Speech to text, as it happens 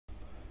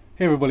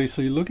Hey everybody,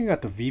 so you're looking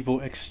at the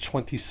Vivo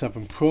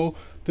X27 Pro.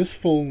 This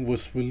phone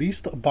was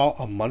released about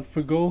a month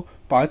ago,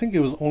 but I think it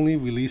was only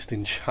released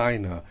in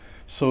China.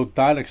 So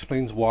that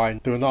explains why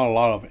there are not a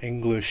lot of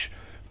English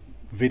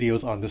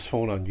videos on this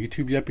phone on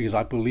YouTube yet, because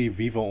I believe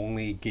Vivo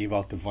only gave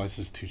out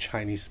devices to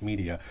Chinese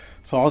media.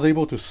 So I was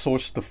able to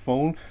source the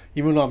phone,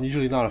 even though I'm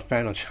usually not a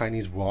fan of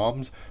Chinese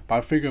ROMs, but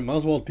I figured I might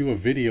as well do a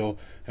video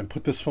and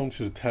put this phone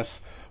to the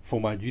test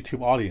for my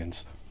YouTube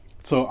audience.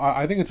 So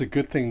I think it's a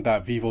good thing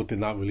that Vivo did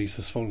not release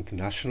this phone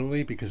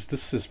internationally, because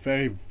this is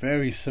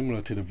very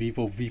similar to the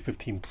Vivo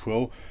V15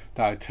 Pro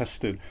that I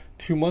tested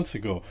 2 months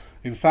ago.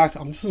 In fact,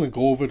 I'm just going to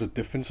go over the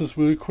differences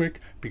really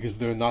quick because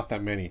there are not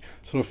that many.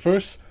 So the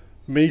first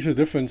major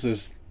difference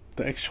is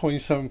the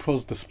X27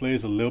 Pro's display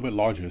is a little bit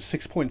larger,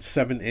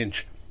 6.7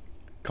 inch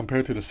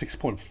compared to the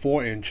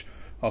 6.4 inch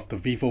of the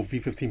Vivo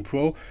V15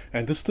 Pro,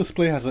 and this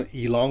display has an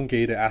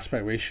elongated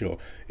aspect ratio.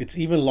 It's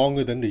even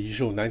longer than the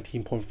usual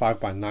 19.5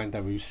 by 9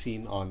 that we've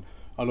seen on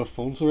other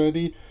phones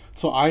already.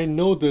 So I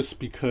know this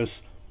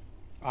because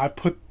I've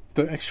put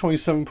the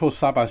X27 Pro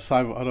side by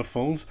side with other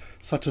phones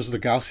such as the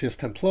Galaxy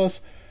S10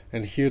 Plus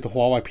and here the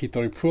Huawei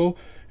P30 Pro,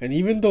 and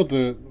even though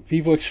the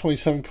Vivo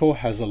X27 Pro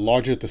has a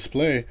larger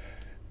display,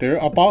 they're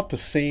about the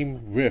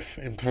same width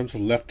in terms of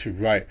left to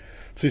right.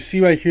 So you see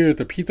right here,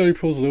 the P30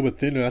 Pro is a little bit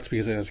thinner. That's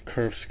because it has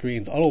curved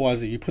screens.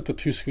 Otherwise, if you put the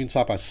two screens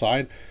side by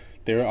side,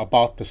 they're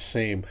about the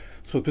same.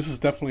 So this is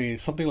definitely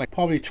something like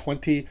probably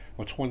 20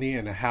 or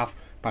 20.5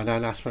 by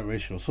 9 aspect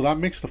ratio. So that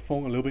makes the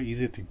phone a little bit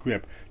easier to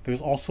grip.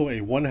 There's also a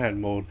one-hand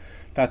mode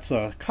that's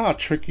kind of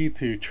tricky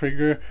to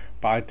trigger,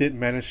 but I did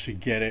manage to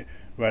get it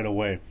right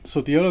away. So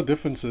the other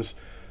difference is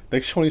the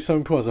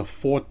X27 Pro has a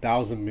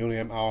 4,000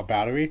 mAh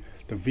battery.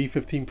 The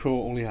V15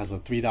 Pro only has a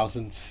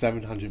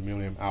 3,700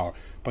 mAh.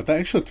 But the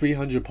extra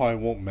 300 probably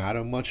won't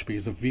matter much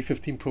because the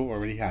V15 Pro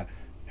already had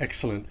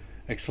excellent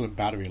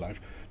battery life.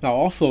 Now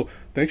also,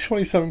 the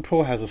X27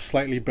 Pro has a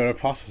slightly better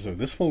processor.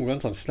 This phone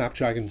runs on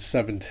Snapdragon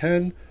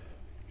 710.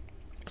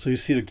 So you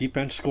see the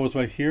Geekbench scores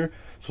right here.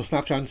 So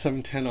Snapdragon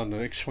 710 on the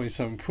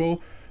X27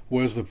 Pro,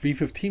 whereas the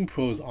V15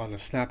 Pro is on the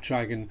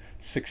Snapdragon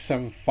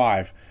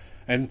 675.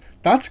 And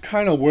that's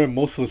kind of where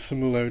most of the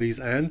similarities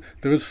end.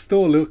 There's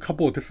still a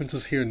couple of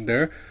differences here and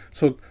there.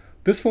 So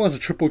this phone has a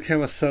triple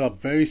camera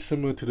setup very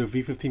similar to the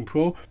V15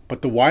 Pro,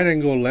 but the wide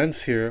angle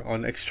lens here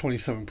on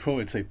X27 Pro,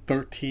 it's a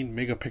 13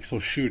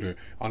 megapixel shooter.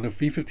 On the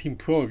V15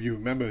 Pro, if you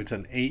remember, it's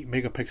an 8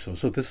 megapixel.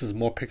 So this is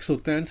more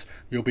pixel dense.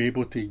 You'll be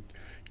able to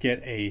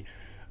get a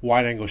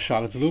wide angle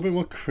shot. It's a little bit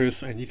more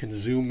crisp and you can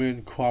zoom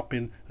in, crop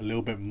in a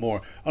little bit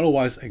more.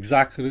 Otherwise,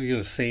 exactly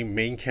the same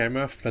main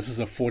camera. This is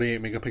a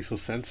 48 megapixel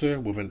sensor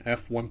with an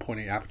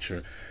f1.8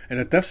 aperture. And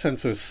the depth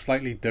sensor is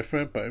slightly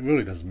different, but it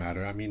really doesn't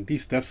matter. I mean,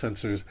 these depth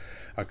sensors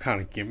are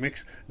kind of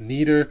gimmicks.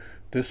 Neither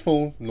this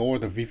phone nor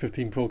the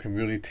V15 Pro can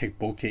really take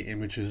bokeh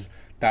images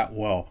that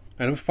well.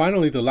 And then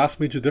finally, the last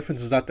major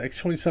difference is that the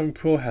X27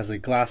 Pro has a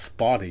glass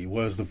body,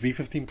 whereas the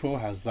V15 Pro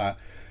has that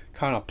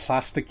kind of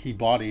plasticky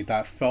body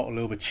that felt a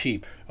little bit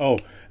cheap. Oh,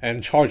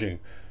 and charging.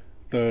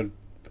 The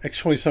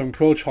X27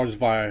 Pro charges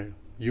via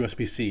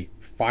USB-C,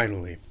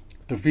 finally.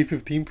 The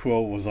V15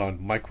 Pro was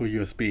on micro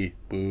USB.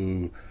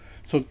 Boo.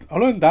 So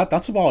other than that,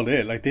 that's about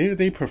it. Like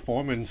day-to-day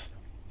performance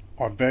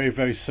are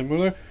very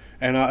similar.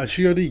 And as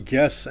you already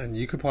guessed, and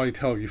you could probably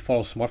tell if you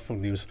follow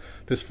smartphone news,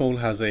 this phone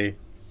has a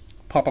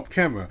pop-up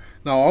camera.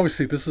 Now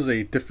obviously this is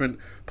a different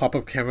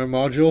pop-up camera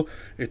module.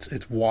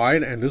 It's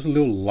wide and there's a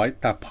little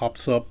light that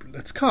pops up.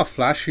 It's kind of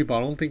flashy, but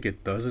I don't think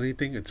it does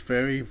anything. It's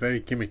very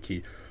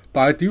gimmicky. But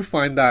I do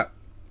find that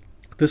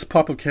this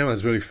pop-up camera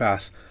is really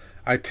fast.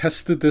 I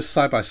tested this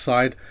side by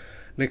side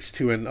next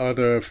to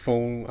another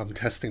phone I'm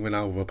testing right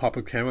now with a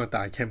pop-up camera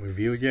that I can't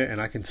reveal yet, and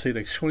I can say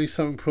the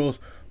X27 Pro's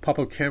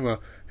pop-up camera,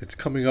 it's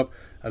coming up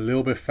a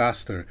little bit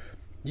faster.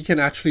 You can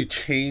actually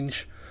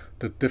change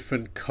the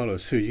different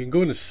colors. So you can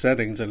go into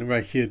settings and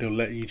right here they'll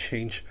let you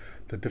change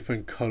the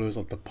different colors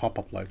of the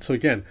pop-up light. So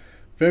again,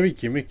 very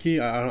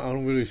gimmicky. I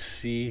don't really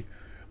see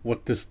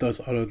what this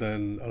does other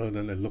than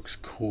it looks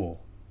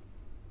cool.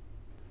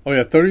 Oh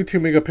yeah, 32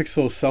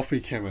 megapixel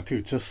selfie camera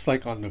too, just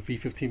like on the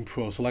V15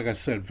 Pro. So like I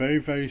said,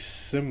 very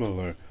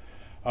similar.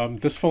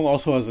 This phone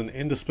also has an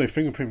in-display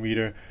fingerprint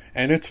reader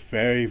and it's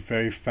very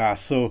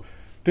fast. So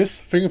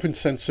this fingerprint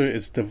sensor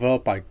is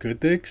developed by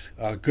Goodix,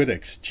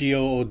 Goodix.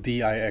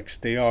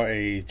 They are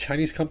a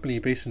Chinese company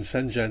based in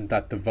Shenzhen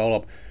that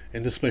develop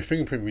in-display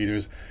fingerprint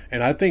readers,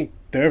 and I think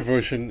their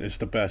version is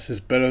the best. It's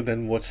better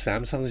than what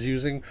Samsung is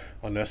using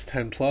on the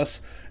S10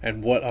 Plus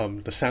and what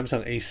the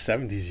Samsung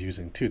A70 is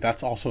using too.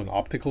 That's also an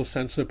optical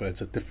sensor, but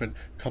it's a different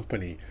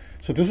company.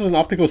 So this is an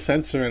optical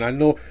sensor, and I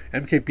know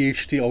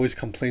MKBHD always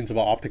complains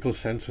about optical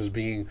sensors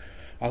being,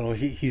 I don't know,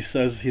 he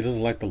says he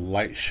doesn't like the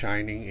light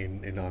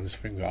shining in on his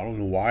finger. I don't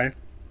know why.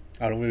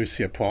 I don't really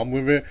see a problem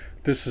with it.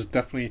 This is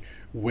definitely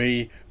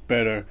way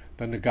better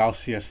than the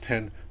Galaxy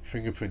S10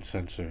 fingerprint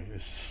sensor.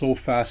 It's so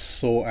fast,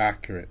 so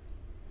accurate.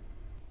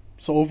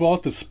 So overall,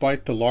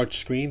 despite the large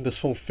screen, this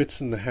phone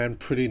fits in the hand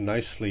pretty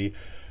nicely.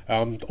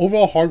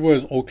 Overall hardware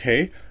is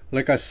okay.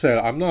 Like I said,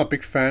 I'm not a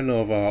big fan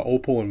of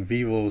Oppo and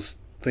Vivo's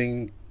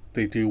thing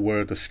they do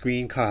where the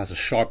screen kind of has a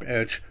sharp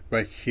edge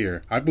right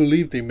here. I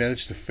believe they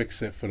managed to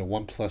fix it for the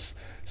OnePlus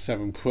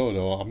 7 Pro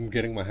though. I'm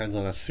getting my hands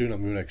on that soon.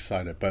 I'm really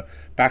excited. But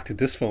back to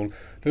this phone,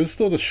 there's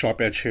still the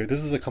sharp edge here.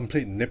 This is a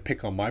complete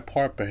nitpick on my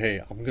part, but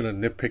hey, I'm gonna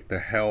nitpick the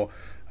hell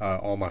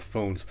on my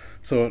phones.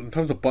 So in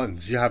terms of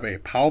buttons, you have a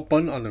power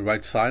button on the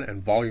right side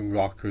and volume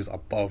rockers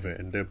above it,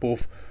 and they're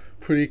both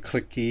pretty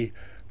clicky,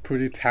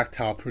 pretty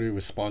tactile, pretty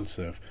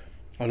responsive.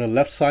 On the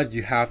left side,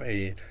 you have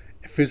a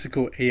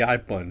physical AI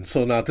button.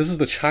 So now this is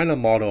the China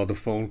model of the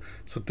phone.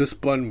 So this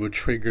button will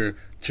trigger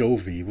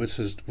Jovi, which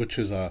is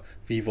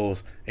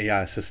Vivo's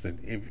AI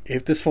assistant.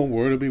 If this phone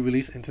were to be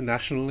released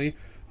internationally,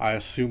 I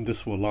assume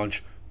this will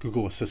launch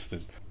Google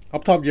Assistant.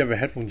 Up top, you have a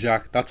headphone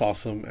jack. That's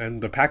awesome,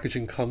 and the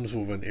packaging comes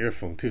with an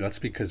earphone too. That's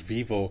because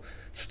Vivo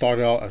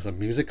started out as a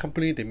music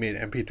company. They made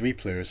MP3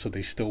 players, so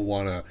they still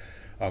wanna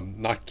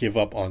not give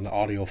up on the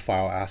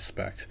audiophile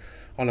aspect.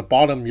 On the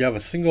bottom, you have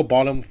a single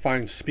bottom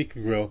fine speaker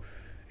grill,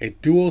 a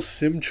dual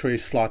SIM tray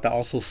slot that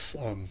also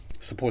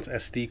supports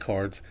SD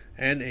cards,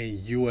 and a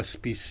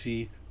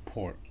USB-C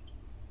port.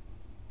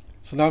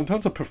 So now in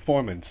terms of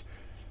performance,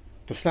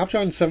 the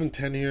Snapdragon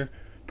 710 here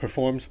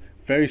performs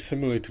very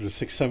similarly to the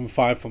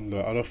 675 from the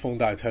other phone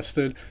that I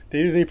tested.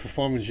 Day-to-day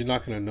performance, you're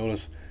not going to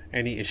notice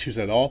any issues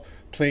at all.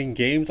 Playing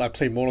games, I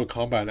played Mortal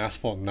Kombat and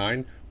Asphalt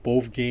 9.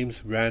 Both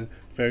games ran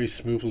very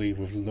smoothly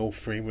with no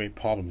frame rate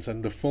problems,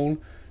 and the phone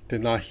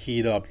did not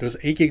heat up. There's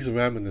 8 gigs of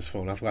RAM in this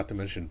phone, I forgot to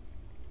mention.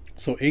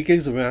 So 8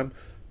 gigs of RAM,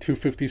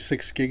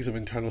 256 gigs of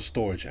internal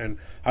storage, and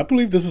I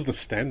believe this is the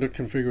standard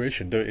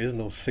configuration. There is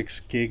no 6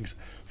 gigs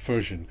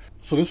version.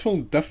 So this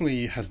phone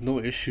definitely has no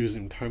issues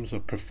in terms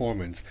of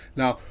performance.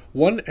 Now,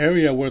 one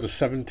area where the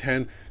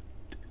 710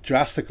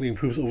 drastically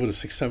improves over the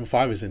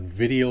 675 is in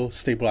video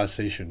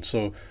stabilization.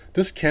 So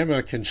this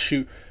camera can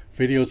shoot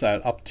videos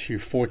at up to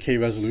 4K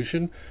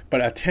resolution,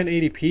 but at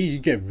 1080p you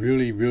get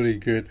really, really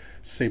good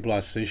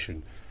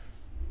stabilization.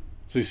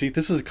 So you see,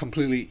 this is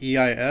completely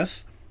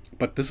EIS,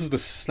 but this is the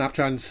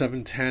Snapdragon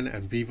 710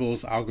 and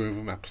Vivo's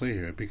algorithm at play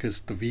here,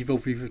 because the Vivo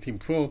V15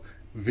 Pro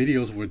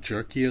videos were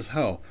jerky as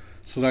hell.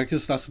 So I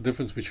guess that's the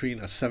difference between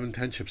a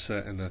 710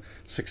 chipset and a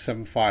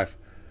 675.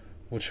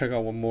 We'll check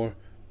out one more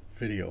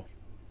video.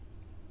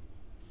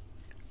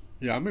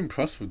 Yeah, I'm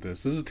impressed with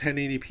this. This is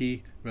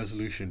 1080p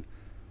resolution.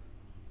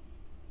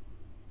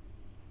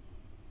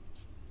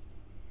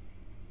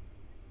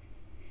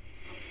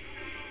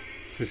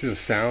 So you see the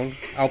sound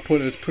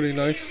output is pretty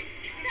nice.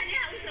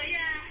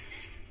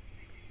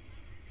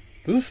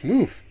 This is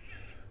smooth.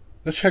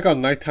 Let's check out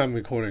nighttime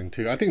recording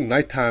too. I think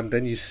nighttime,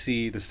 then you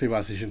see the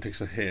stabilization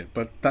takes a hit,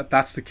 but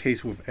that's the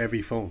case with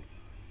every phone,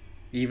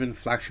 even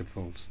flagship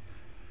phones.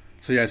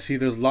 So yeah, see,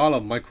 there's a lot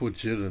of micro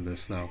jitter in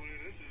this now.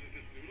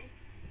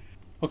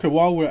 Okay,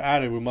 while we're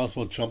at it, we might as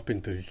well jump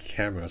into the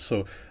camera.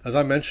 So as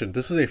I mentioned,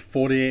 this is a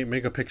 48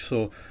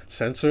 megapixel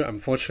sensor.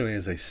 Unfortunately,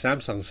 it's a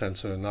Samsung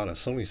sensor, not a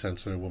Sony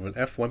sensor, with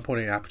an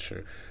f1.8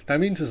 aperture. That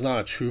means it's not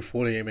a true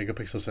 48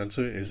 megapixel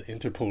sensor. It's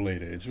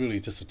interpolated. It's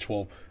really just a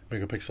 12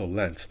 megapixel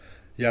lens.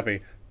 You have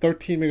a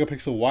 13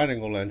 megapixel wide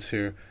angle lens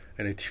here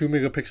and a 2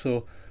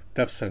 megapixel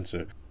depth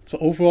sensor. So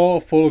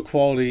overall, photo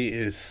quality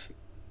is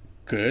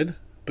good,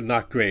 but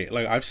not great.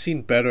 Like, I've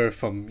seen better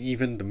from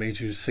even the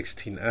Meizu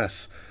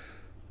 16S.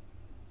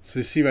 So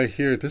you see right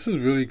here, this is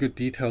really good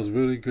details,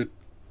 really good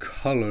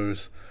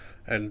colors,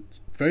 and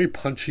very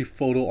punchy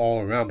photo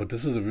all around, but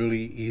this is a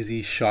really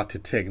easy shot to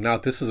take. Now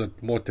this is a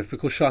more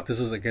difficult shot. This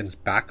is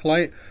against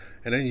backlight,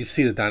 and then you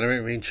see the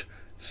dynamic range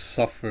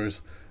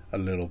suffers a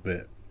little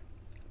bit.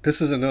 This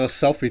is another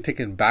selfie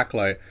taken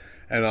backlight,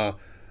 and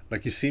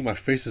like you see, my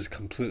face is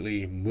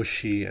completely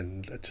mushy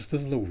and it just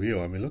doesn't look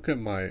real. I mean, look at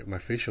my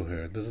facial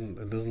hair. It doesn't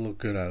look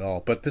good at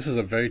all. But this is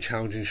a very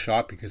challenging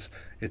shot because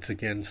it's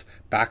against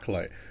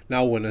backlight.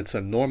 Now when it's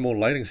a normal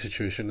lighting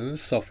situation, then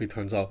this selfie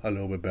turns out a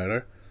little bit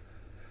better.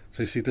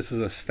 So you see, this is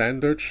a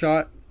standard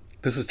shot.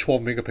 This is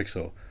 12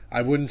 megapixel.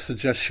 I wouldn't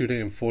suggest shooting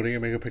in 48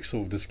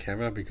 megapixel with this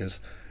camera because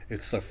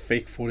it's a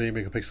fake 48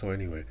 megapixel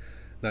anyway.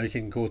 Now you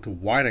can go to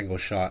wide angle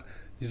shot.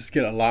 You just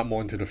get a lot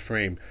more into the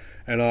frame.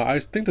 And I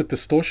think the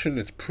distortion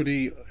is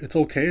it's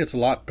okay. It's a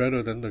lot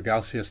better than the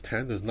Galaxy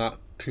S10. There's not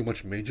too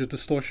much major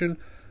distortion.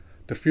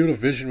 The field of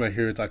vision right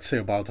here is, I'd say,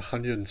 about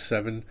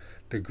 107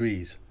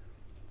 degrees.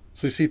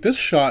 So you see,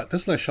 this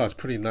night shot is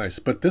pretty nice.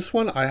 But this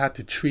one, I had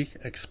to tweak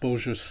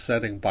exposure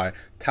setting by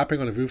tapping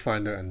on the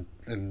viewfinder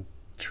and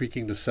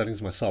tweaking the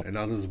settings myself. And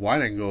now this is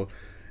wide angle.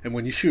 And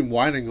when you shoot in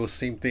wide angle,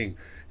 same thing.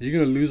 You're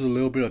going to lose a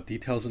little bit of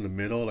details in the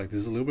middle. Like,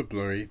 this is a little bit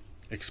blurry.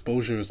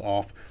 Exposure is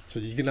off. So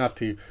you're going to have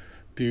to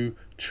do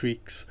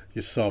tweaks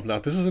yourself. Now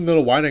this is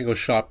another wide angle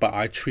shot, but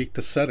I tweaked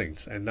the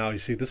settings, and now you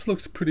see this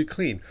looks pretty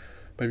clean.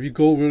 But if you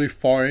go really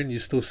far in, you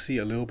still see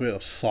a little bit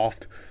of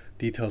soft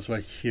details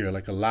right here,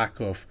 like a lack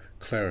of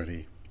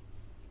clarity.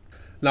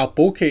 Now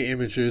bokeh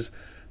images,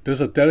 there's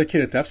a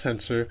dedicated depth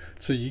sensor,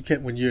 so you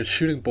can, when you're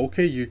shooting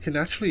bokeh, you can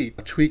actually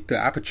tweak the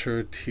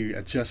aperture to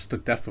adjust the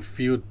depth of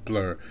field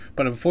blur.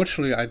 But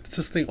unfortunately, I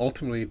just think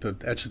ultimately the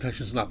edge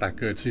detection is not that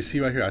good. So you see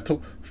right here, I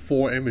took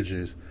 4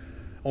 images.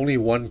 only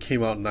one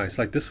came out nice.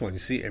 Like this one, you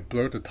see, it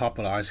blurred the top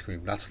of the ice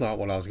cream. That's not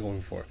what I was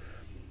going for.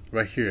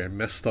 Right here, it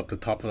messed up the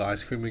top of the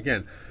ice cream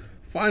again.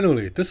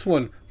 Finally, this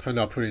one turned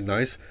out pretty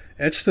nice.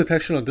 Edge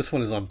detection on this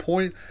one is on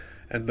point,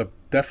 and the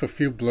depth of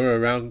field blur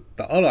around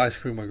the other ice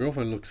cream, my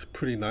girlfriend, looks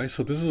pretty nice.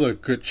 So this is a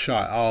good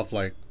shot out of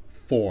like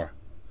 3.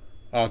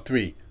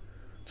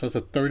 So it's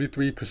a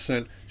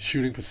 33%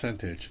 shooting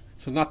percentage.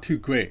 So not too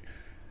great.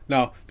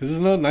 Now, this is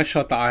another nice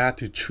shot that I had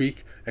to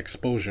tweak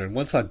exposure. And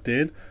once I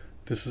did,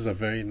 this is a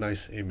very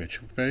nice image.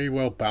 Very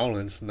well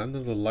balanced. None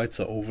of the lights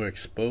are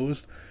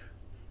overexposed.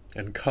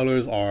 And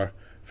colors are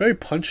very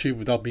punchy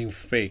without being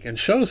fake. And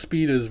shutter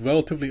speed is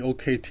relatively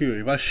okay too.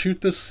 If I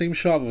shoot this same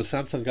shot with a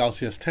Samsung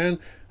Galaxy S10,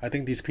 I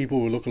think these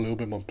people will look a little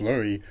bit more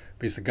blurry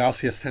because the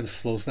Galaxy S10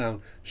 slows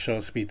down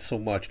shutter speed so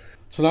much.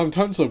 So now in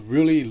terms of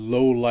really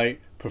low light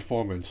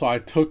performance, so I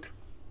took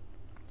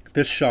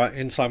this shot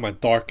inside my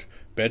dark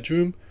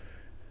bedroom.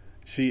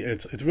 See,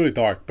 it's really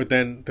dark, but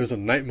then there's a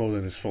night mode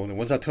in this phone, and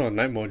once I turn on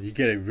night mode, you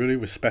get a really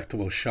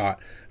respectable shot.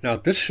 Now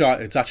this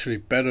shot, it's actually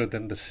better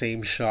than the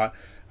same shot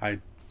I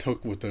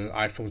took with the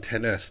iPhone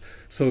XS.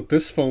 So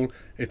this phone,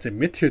 it's a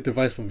mid-tier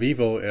device from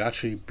Vivo. It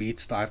actually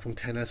beats the iPhone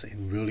XS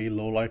in really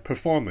low light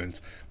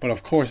performance, but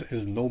of course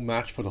is no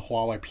match for the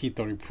Huawei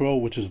P30 Pro,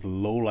 which is the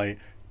low light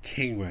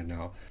king right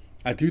now.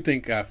 I do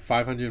think at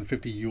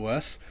 $550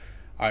 US,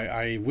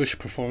 I wish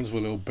performance were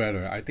a little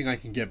better. I think I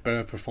can get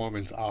better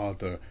performance out of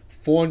the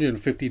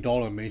 $450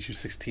 Meizu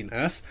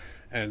 16S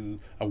and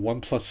a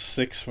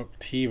OnePlus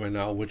 6T right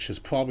now, which is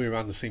probably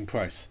around the same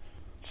price.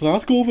 So now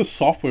let's go over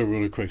software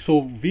really quick.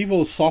 So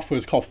Vivo's software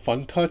is called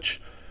Fun Touch,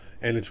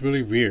 and it's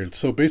really weird.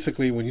 So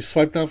basically, when you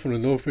swipe down from the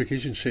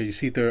notification shade, you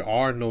see there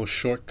are no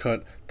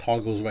shortcut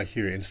toggles right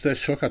here. Instead,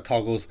 shortcut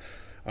toggles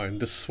are in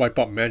this swipe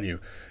up menu.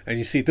 And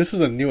you see, this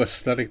is a new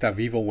aesthetic that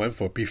Vivo went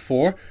for.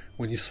 Before,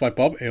 when you swipe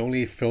up, it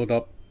only filled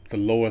up the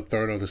lower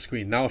third of the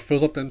screen. Now it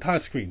fills up the entire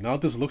screen. Now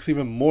this looks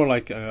even more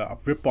like a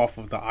rip-off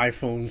of the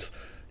iPhone's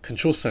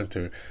control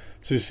center.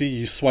 So you see,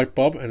 you swipe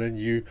up and then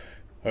you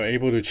are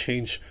able to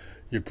change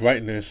your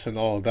brightness and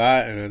all of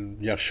that, and then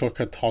you have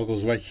shortcut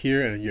toggles right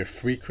here, and your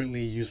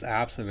frequently used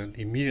apps, and then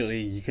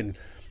immediately you can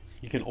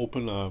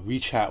open a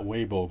WeChat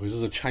Weibo. This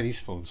is a Chinese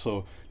phone,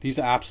 so these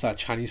are apps that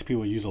Chinese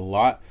people use a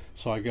lot.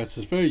 So I guess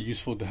it's very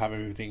useful to have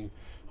everything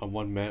on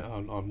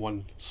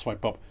one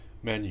swipe up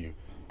menu.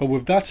 But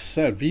with that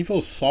said,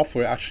 Vivo's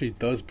software actually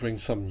does bring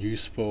some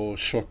useful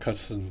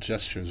shortcuts and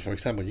gestures. For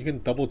example, you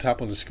can double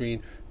tap on the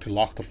screen to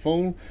lock the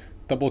phone,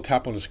 double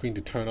tap on the screen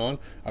to turn on.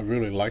 I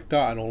really like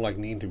that. I don't like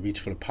needing to reach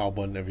for the power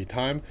button every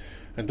time.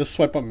 And this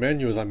swipe up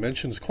menu, as I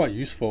mentioned, is quite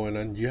useful. And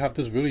then you have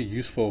this really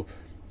useful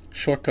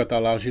shortcut that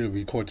allows you to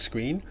record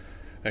screen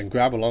and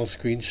grab a long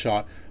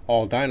screenshot,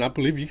 all that. And I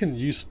believe you can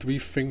use three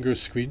finger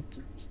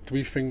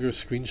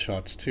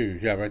screenshots too.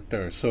 Yeah, right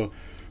there. So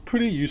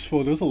pretty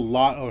useful. There's a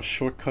lot of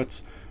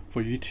shortcuts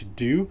for you to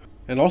do.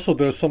 And also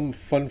there's some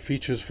fun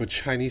features for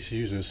Chinese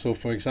users. So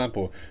for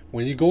example,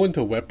 when you go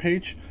into a web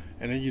page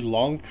and then you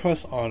long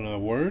press on a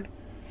word,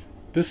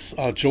 this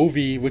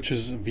Jovi, which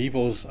is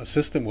Vivo's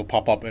assistant, will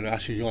pop up and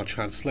actually you want to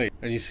translate.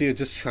 And you see it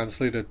just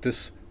translated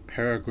this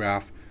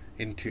paragraph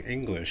into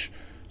English.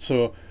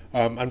 So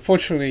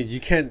unfortunately, you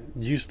can't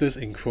use this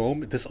in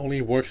Chrome. This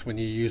only works when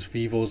you use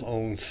Vivo's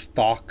own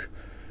stock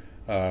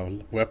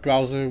web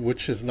browser,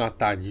 which is not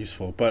that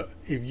useful. But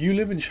if you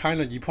live in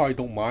China, you probably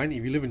don't mind.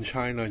 If you live in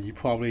China, you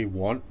probably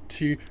want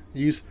to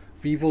use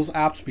Vivo's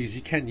apps because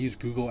you can't use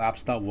Google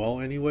Apps that well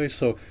anyway.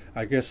 So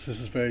I guess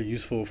this is very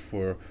useful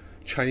for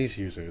Chinese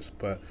users.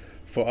 But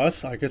for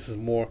us, I guess it's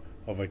more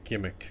of a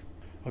gimmick.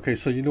 Okay,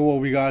 so you know what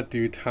we gotta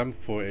do? Time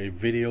for a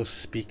video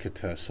speaker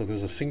test. So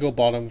there's a single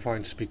bottom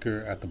fine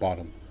speaker at the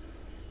bottom.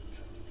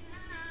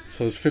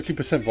 So it's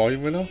 50%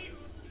 volume right now.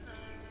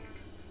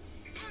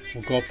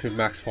 We'll go up to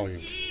max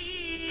volume.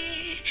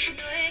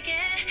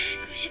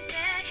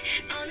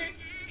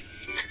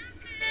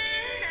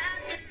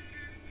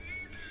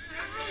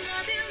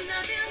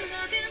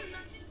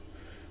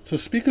 So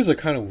speakers are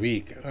kind of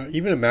weak.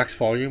 Even at max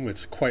volume,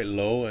 it's quite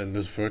low and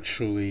there's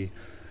virtually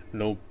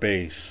no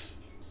bass.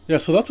 Yeah,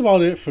 so that's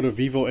about it for the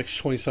Vivo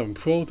X27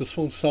 Pro. This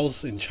phone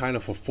sells in China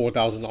for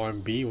 4,000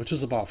 RMB, which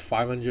is about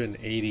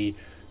 $580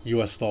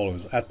 US.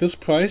 At this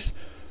price,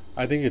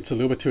 I think it's a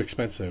little bit too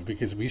expensive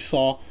because we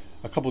saw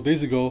a couple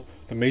days ago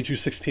the Meizu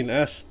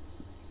 16S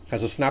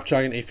has a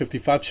Snapdragon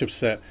 855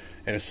 chipset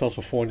and it sells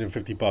for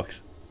 450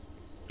 bucks.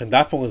 And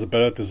that phone is a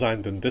better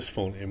design than this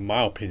phone, in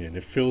my opinion.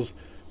 It feels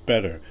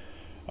better.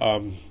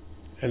 And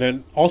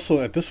then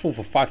also at this phone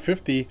for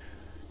 550,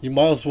 you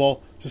might as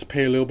well just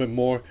pay a little bit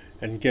more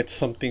and get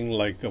something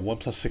like a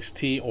OnePlus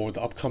 6T or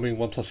the upcoming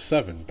OnePlus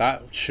 7.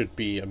 That should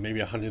be maybe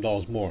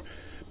 $100 more.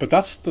 But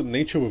that's the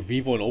nature with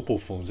Vivo and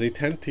Oppo phones. They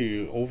tend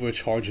to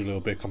overcharge a little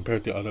bit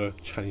compared to other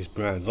Chinese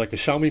brands. Like a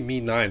Xiaomi Mi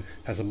 9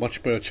 has a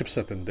much better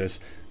chipset than this,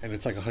 and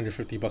it's like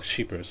 150 bucks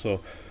cheaper.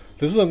 So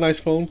this is a nice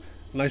phone,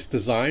 nice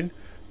design,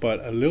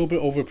 but a little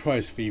bit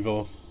overpriced,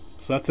 Vivo.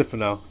 So that's it for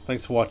now.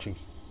 Thanks for watching.